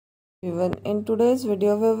Everyone, in today's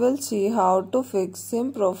video we will see how to fix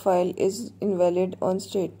SIM profile is invalid on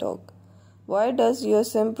Straight Talk. Why does your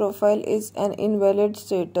SIM profile is an invalid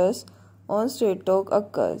status on Straight Talk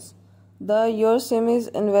occurs? The your SIM is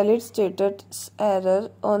invalid status error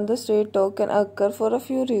on the Straight Talk can occur for a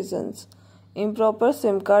few reasons. Improper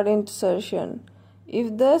SIM card insertion.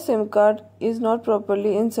 If the SIM card is not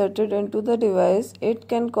properly inserted into the device, it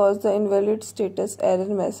can cause the invalid status error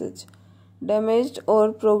message. Damaged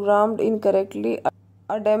or programmed incorrectly.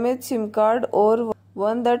 A damaged SIM card or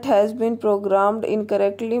one that has been programmed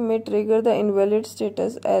incorrectly may trigger the invalid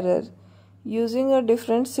status error. Using a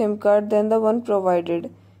different SIM card than the one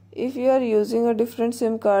provided. If you are using a different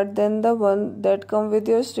SIM card than the one that comes with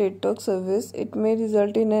your Straight Talk service, it may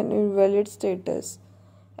result in an invalid status.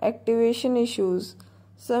 Activation issues.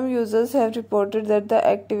 Some users have reported that the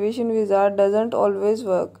activation wizard doesn't always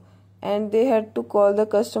work, and they had to call the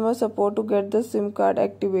customer support to get the SIM card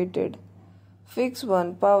activated. Fix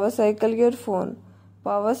 1. Power cycle your phone.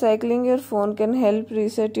 Power cycling your phone can help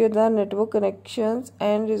reset the network connections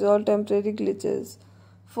and resolve temporary glitches.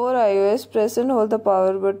 For iOS, press and hold the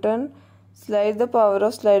power button. Slide the power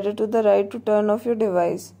off slider to the right to turn off your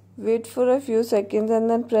device. Wait for a few seconds and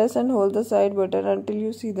then press and hold the side button until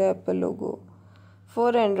you see the Apple logo.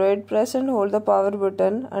 For Android, press and hold the power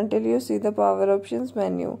button until you see the power options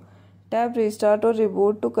menu. Tap restart or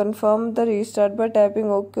reboot to confirm the restart by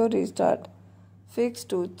tapping OK or restart. Fix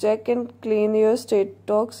 2. Check and clean your Straight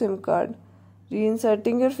Talk SIM card.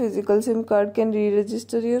 Reinserting your physical SIM card can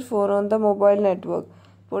re-register your phone on the mobile network,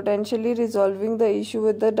 potentially resolving the issue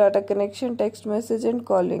with the data connection, text message and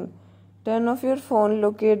calling. Turn off your phone.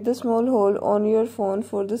 Locate the small hole on your phone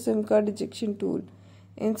for the SIM card ejection tool.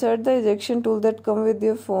 Insert the ejection tool that comes with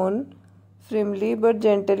your phone. Firmly but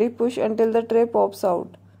gently push until the tray pops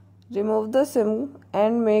out. Remove the SIM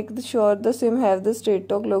and make sure the SIM have the Straight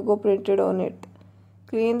Talk logo printed on it.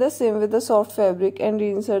 Clean the SIM with a soft fabric and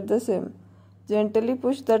reinsert the SIM. Gently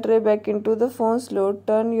push the tray back into the phone slot.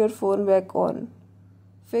 Turn your phone back on.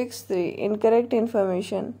 Fix 3. Incorrect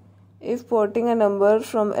information. If porting a number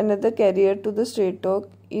from another carrier to the Straight Talk,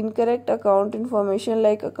 incorrect account information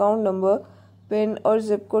like account number, PIN or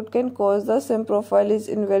zip code can cause the SIM profile is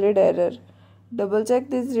invalid error. Double check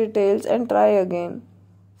these details and try again.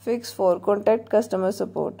 Fix 4. Contact customer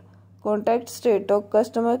support. Contact Straight Talk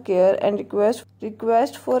customer care and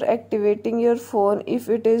request for activating your phone if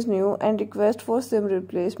it is new and request for SIM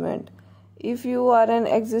replacement. If you are an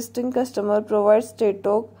existing customer, provide Straight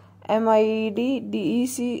Talk MID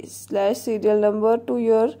DEC/serial number to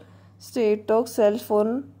your Straight Talk cell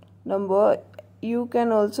phone number. You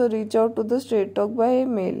can also reach out to the Straight Talk by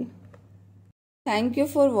mail. Thank you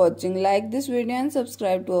for watching. Like this video and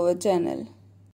subscribe to our channel.